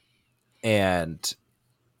 um and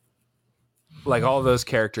like all those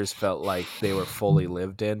characters felt like they were fully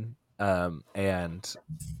lived in, and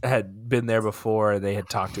had been there before. They had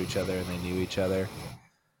talked to each other and they knew each other.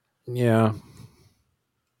 Yeah.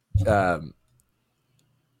 um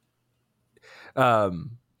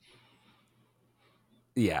um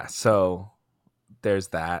yeah, so there's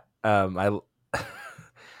that. I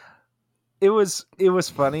it was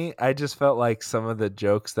funny. I just felt like some of the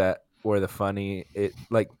jokes that were the funny, it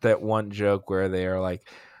like that one joke where they are like,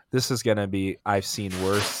 this is gonna be I've seen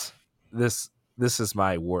worse. This is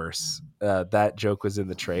my worse. That joke was in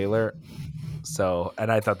the trailer. So,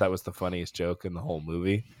 and I thought that was the funniest joke in the whole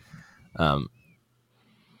movie. Um,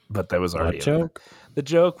 but that was What already in joke? the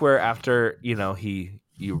joke where after he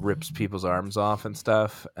rips people's arms off and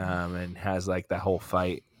stuff, and has like that whole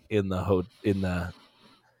fight in the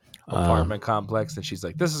Um. apartment complex, and she's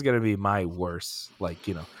like, "This is gonna be my worse." Like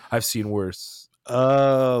I've seen worse.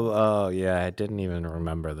 Oh, yeah. I didn't even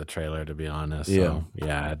remember the trailer to be honest. Yeah, So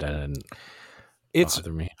yeah, it didn't it's.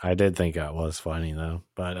 bother me. I did think it was funny though,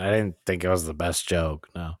 but I didn't think it was the best joke.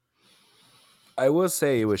 No. I will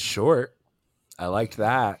say it was short. I liked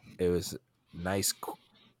that. It was nice.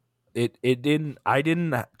 It didn't. I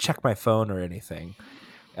didn't check my phone or anything.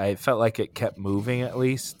 I felt like it kept moving at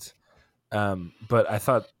least. But I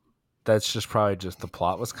thought that's just probably just the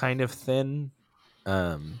plot was kind of thin.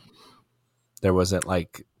 Um, there wasn't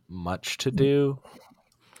like much to do.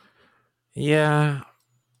 Yeah,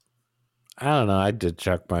 I don't know. I did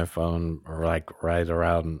check my phone like right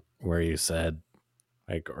around where you said,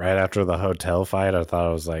 like right after the hotel fight. I thought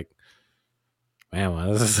I was like, man, when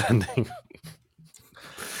is this ending?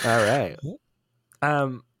 All right.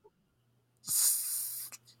 Um,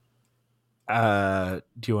 Do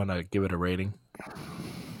you want to give it a rating?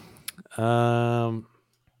 Um,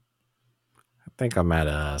 I think I'm at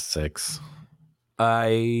a 6.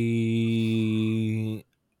 I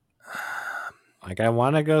Like I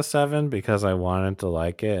want to go 7 because I wanted to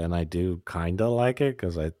like it, and I do kind of like it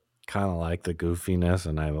because I kind of like the goofiness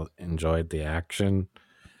and I enjoyed the action.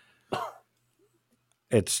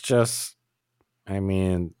 It's just, I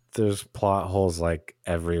mean, there's plot holes like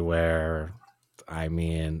everywhere. I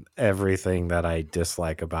mean, everything that I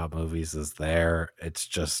dislike about movies is there. It's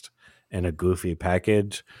just in a goofy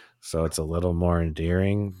package, so it's a little more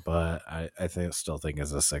endearing. But I think still think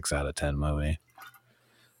it's a 6 out of 10 movie.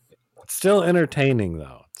 It's still entertaining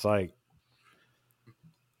though. It's like,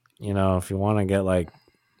 if you want to get like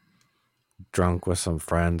drunk with some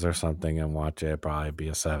friends or something and watch it, it'd probably be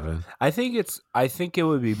a 7. I think it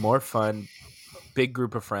would be more fun, big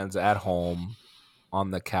group of friends at home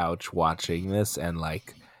on the couch watching this and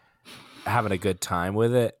like having a good time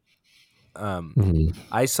with it. Um, Mm-hmm.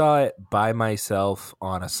 I saw it by myself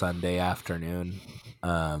on a Sunday afternoon.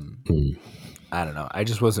 Um, I don't know. I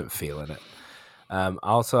just wasn't feeling it.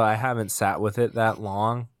 Also, I haven't sat with it that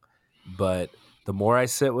long, but the more I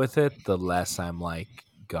sit with it, the less I'm like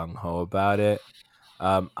gung ho about it.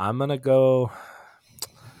 I'm gonna go.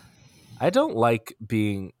 I don't like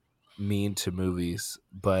being mean to movies,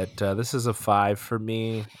 but this is a 5 for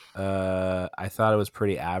me. I thought it was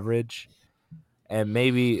pretty average, and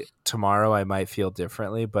maybe tomorrow I might feel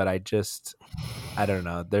differently, but I don't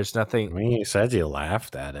know. There's I nothing. mean, you said you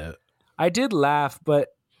laughed at it. I did laugh, but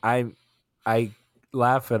I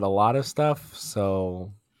laugh at a lot of stuff,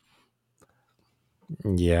 so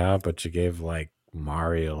Yeah, but you gave like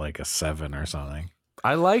Mario like a 7 or something.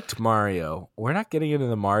 I liked Mario. We're not getting into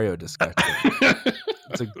the Mario discussion.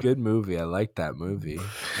 It's a good movie. I like that movie.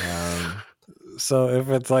 So if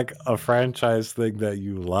it's like a franchise thing that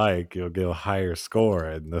you like, you'll give a higher score.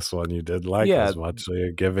 And this one you didn't like Yeah, as much, so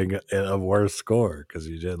you're giving it a worse score because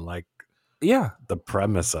you didn't like yeah. the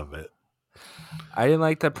premise of it. I didn't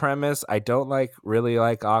like the premise. I don't really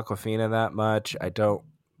like Aquafina that much. I don't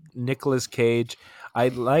Nicolas Cage. I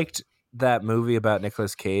liked that movie about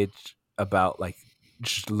Nicolas Cage about like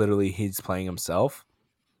just literally he's playing himself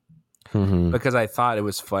Mm-hmm. because I thought it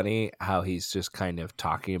was funny how he's just kind of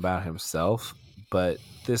talking about himself. But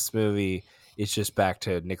this movie is just back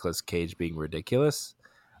to Nicolas Cage being ridiculous.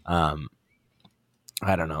 Um,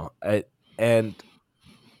 I don't know. And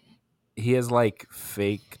he has like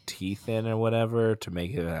fake teeth in or whatever to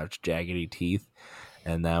make it have jaggedy teeth,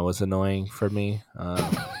 and that was annoying for me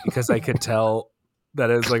because I could tell that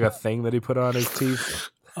it was like a thing that he put on his teeth.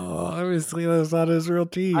 Oh, obviously that's not his real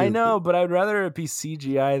I teeth. know, but I'd rather it be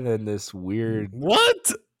CGI than this weird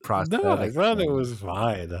What? No, I prosthetic thought it thing. was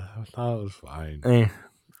fine. I thought it was fine. Eh,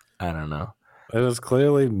 I don't know. It was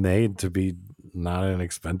clearly made to be not an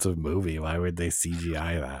expensive movie. Why would they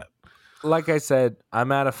CGI that? Like I said,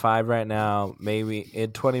 I'm at a 5 right now. Maybe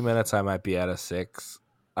in 20 minutes I might be at a 6.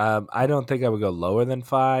 I don't think I would go lower than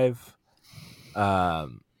 5.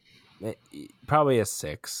 Um, Probably a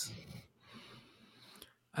 6.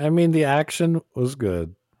 I mean, the action was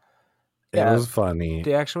good. It Yeah, was funny.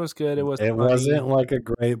 the action was good. It was It wasn't funny. like a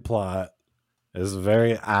great plot. It was a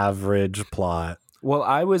very average plot. Well,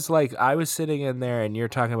 I was sitting in there and you're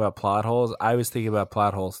talking about plot holes. I was thinking about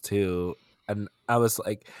plot holes too. And I was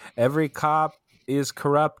like, every cop is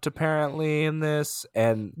corrupt apparently in this.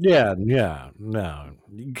 And Yeah, yeah, no.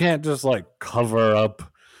 You can't just like cover up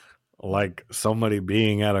like somebody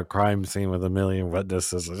being at a crime scene with a million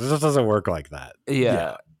witnesses. It just doesn't work like that.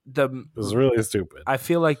 yeah, Yeah, it was really stupid. I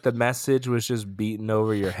feel like the message was just beaten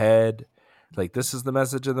over your head. Like, this is the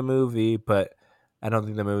message of the movie, but I don't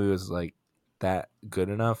think the movie was like that good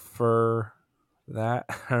enough for that.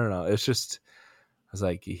 I don't know. It's just, I was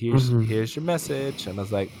like, Mhm. here's your message. And I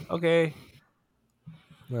was like, okay,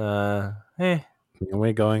 eh. Are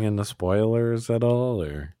we going into spoilers at all,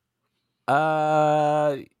 or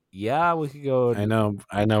Uh, yeah, we could go. I know,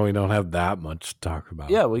 we don't have that much to talk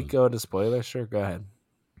Yeah, about. we could go into spoilers. Sure, go ahead.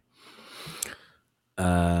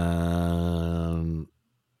 Um,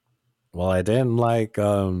 well, I didn't like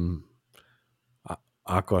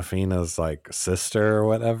Aquafina's like sister or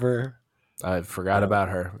whatever. I forgot Uh, about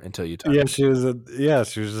her until you talked. yeah,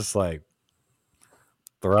 she was just like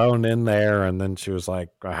thrown in there, and then she was like,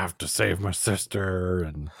 "I have to save my sister,"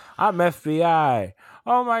 and I'm FBI.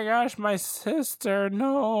 Oh my gosh, my sister.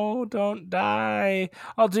 No, don't die.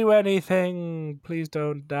 I'll do anything. Please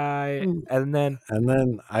don't die. And then, and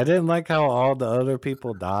then I didn't like how all the other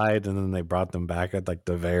people died, and then they brought them back at like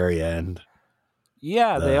the very end.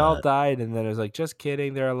 Yeah, they all The died, and then it was like, just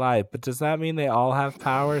kidding, they're alive. But does that mean they all have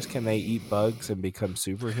powers? Can they eat bugs and become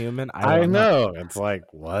superhuman? I I don't know. know. It's like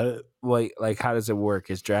what? Like how does it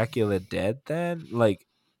work? Is Dracula dead then? Like,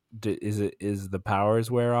 is the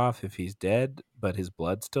powers wear off if he's dead, but his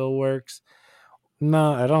blood still works?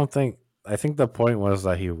 No, I don't think. I think the point was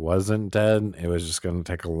that he wasn't dead. It was just going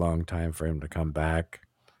to take a long time for him to come back.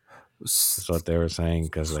 That's what they were saying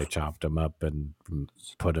because they chopped him up and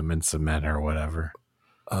put him in cement or whatever.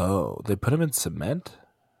 Oh, they put him in cement?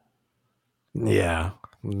 Yeah,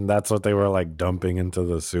 that's what they were like dumping into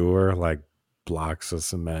the sewer, like blocks of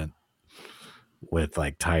cement with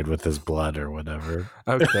like tied with his blood or whatever.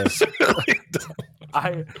 Okay.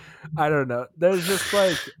 I I don't know. There's just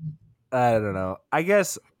like, I don't know. I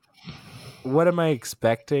guess, what am I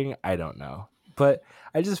expecting? I don't know. But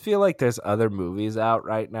I just feel like there's other movies out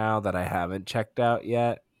right now that I haven't checked out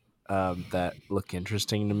yet, that look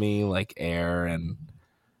interesting to me, like Air, and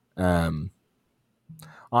um,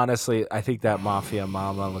 honestly, I think that Mafia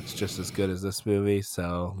Mama looks just as good as this movie.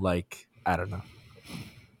 So, like, I don't know.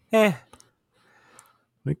 Eh,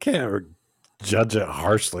 We can't judge it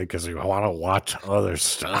harshly because we want to watch other I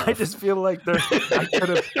stuff. just feel like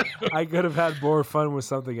I could have had more fun with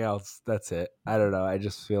something else. That's it. I don't know. I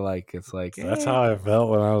just feel like it's like, That's how I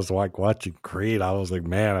felt when I was like watching Creed. I was like,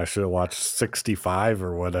 man, I should have watched 65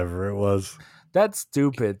 or whatever it was. that's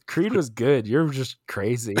stupid. Creed was good. You're just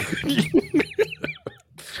crazy.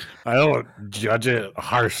 I don't judge it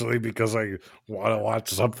harshly because I want to watch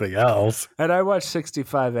something else. And I watched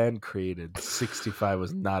 65 and Creed, and 65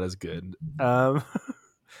 was not as good.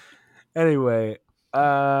 Anyway,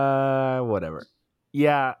 whatever.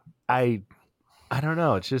 Yeah, I don't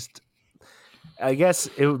know. It's just, I guess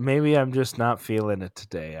maybe I'm just not feeling it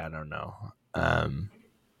today. I don't know.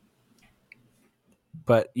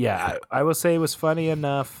 But yeah, I will say it was funny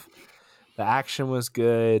enough. The action was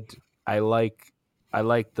good. I like I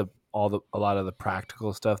like a lot of the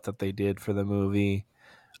practical stuff that they did for the movie.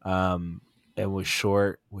 It was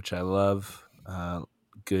short, which I love.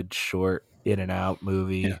 Good short in and out Yeah,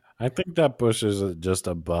 movie. I think that pushes it just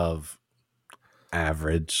above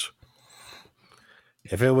average.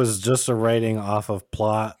 If it was just a rating off of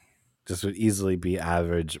plot, this would easily be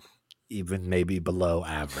average, even maybe below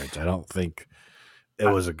average. I don't think it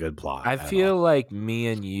I, was a good plot I at all. feel like me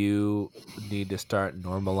and you need to start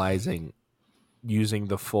normalizing using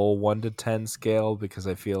the full 1 to 10 scale, because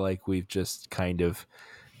I feel like we've just kind of,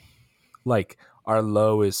 like, our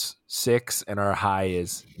low is 6 and our high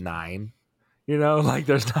is 9. You know, like,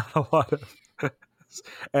 there's not a lot of,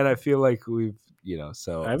 and I feel like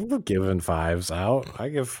so I've given fives out. I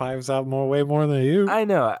give fives out way more than you. I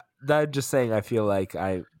know that. I'm just saying. I feel like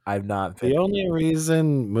I've not The been. only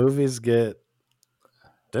reason movies get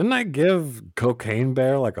didn't I give Cocaine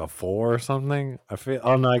Bear like a 4 or something? I feel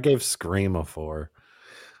oh no, I gave Scream a 4.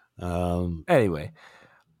 Um Anyway,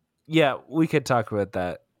 yeah, we could talk about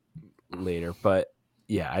that later. But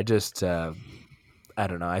yeah, I just I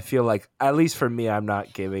don't know. I feel like, at least for me, I'm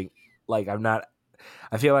not giving, like, I'm not.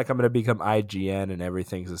 I feel like I'm gonna become IGN and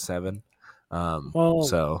everything's a 7. well,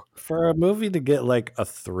 So for a movie to get like a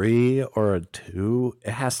 3 or a 2,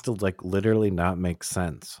 it has to like literally not make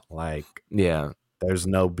sense. Like yeah. there's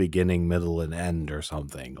no beginning, middle, and end or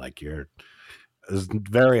something. Like it's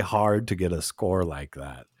very hard to get a score like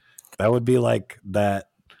that. That would be like that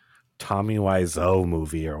Tommy Wiseau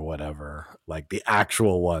movie or whatever, like the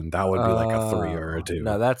actual one. That would be like a 3 or a No, 2.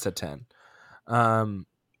 that's a 10. Um.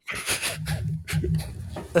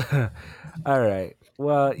 All right.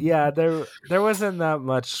 Well, yeah, there wasn't that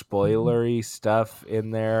much spoilery stuff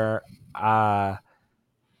in there. Yeah,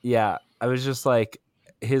 I was just like,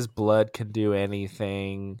 his blood can do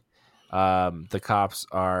anything. The cops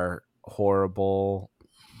are horrible.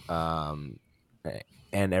 Um,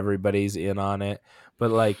 and everybody's in on it.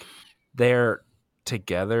 But, like, they're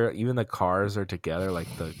together. Even the cars are together, like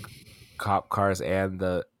the cop cars and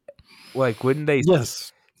the, like, wouldn't they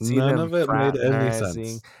Yes, see none them of it made any fraternizing?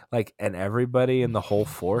 sense Like, and everybody in the whole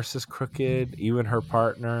force is crooked, even her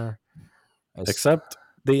partner. As except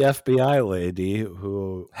the FBI lady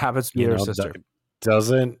who, happens to be you her know, sister.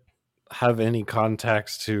 doesn't have any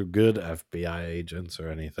contacts to good FBI agents or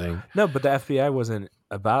anything. No, but the FBI wasn't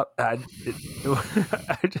about. I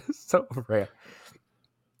just so rare.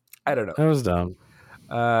 I don't know. That was dumb.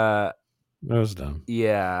 Uh, That was dumb.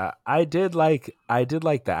 yeah, I did like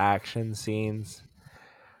the action scenes.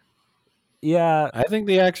 Yeah. I think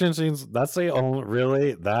the action scenes, that's the only,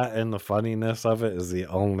 really, that and the funniness of it is the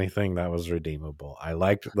only thing that was redeemable. I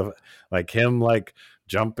liked like him, like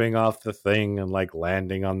jumping off the thing and like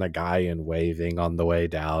landing on the guy and waving on the way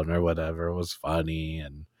down or whatever was funny.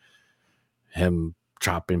 And him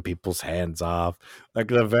chopping people's hands off. Like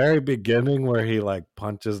the very beginning where he like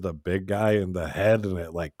punches the big guy in the head and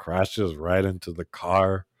it like crashes right into the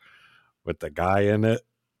car with the guy in it.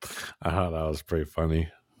 I thought that was pretty funny.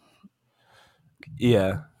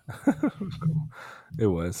 Yeah. It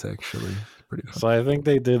was actually pretty fun. So I think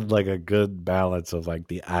they did like a good balance of like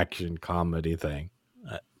the action comedy thing.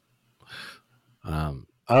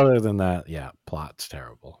 Other than that, yeah, plot's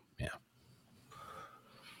terrible. Yeah.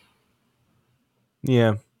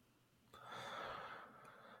 Yeah.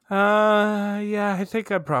 Yeah, I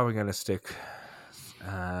think I'm probably gonna stick.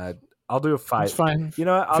 Uh, I'll do a It's 5. fine. You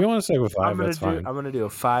know what? If you want to stay with five, that's fine. I'm gonna do a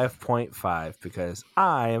 5.5 because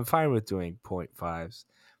I am fine with doing 0.5s.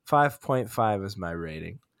 5.5 is my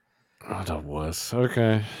rating. Oh, that was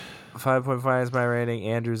okay. 5.5 is my rating.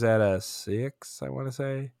 Andrew's at a 6, I want to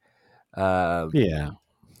say. Um, Yeah.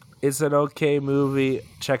 it's an okay movie.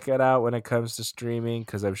 Check it out when it comes to streaming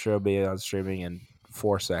because I'm sure it'll be on streaming in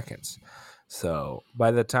 4 seconds. So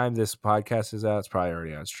by the time this podcast is out, it's probably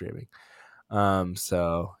already on streaming.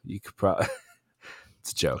 So you could probably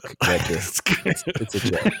it's a joke, Andrew. It's a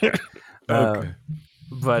joke. Uh, Okay.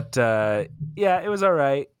 but yeah, it was all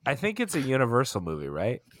right. I think it's a Universal movie,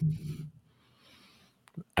 right?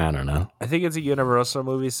 I don't know. I think it's a Universal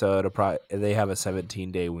movie, so it'll probably they have a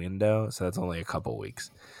 17-day window, so that's only a couple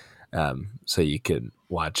weeks. So you can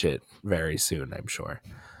watch it very soon, I'm sure.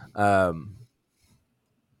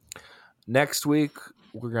 Next week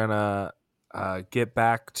we're gonna get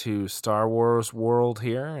back to Star Wars world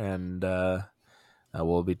here, and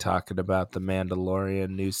we'll be talking about the Mandalorian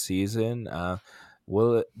new season.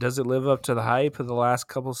 Does it live up to the hype of the last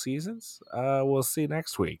couple seasons? We'll see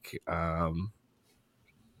next week.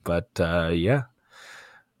 But yeah,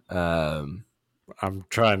 um, I'm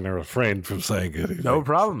trying to refrain from saying anything no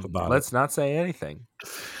problem. about it. Let's not say anything.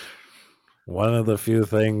 One of the few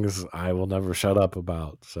things I will never shut up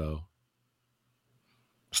about. So,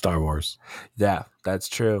 Star Wars. Yeah, that's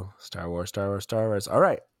true. Star Wars, Star Wars, Star Wars. All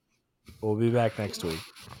right, we'll be back next week.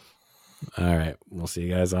 All right. We'll see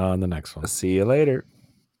you guys on the next one. See you later.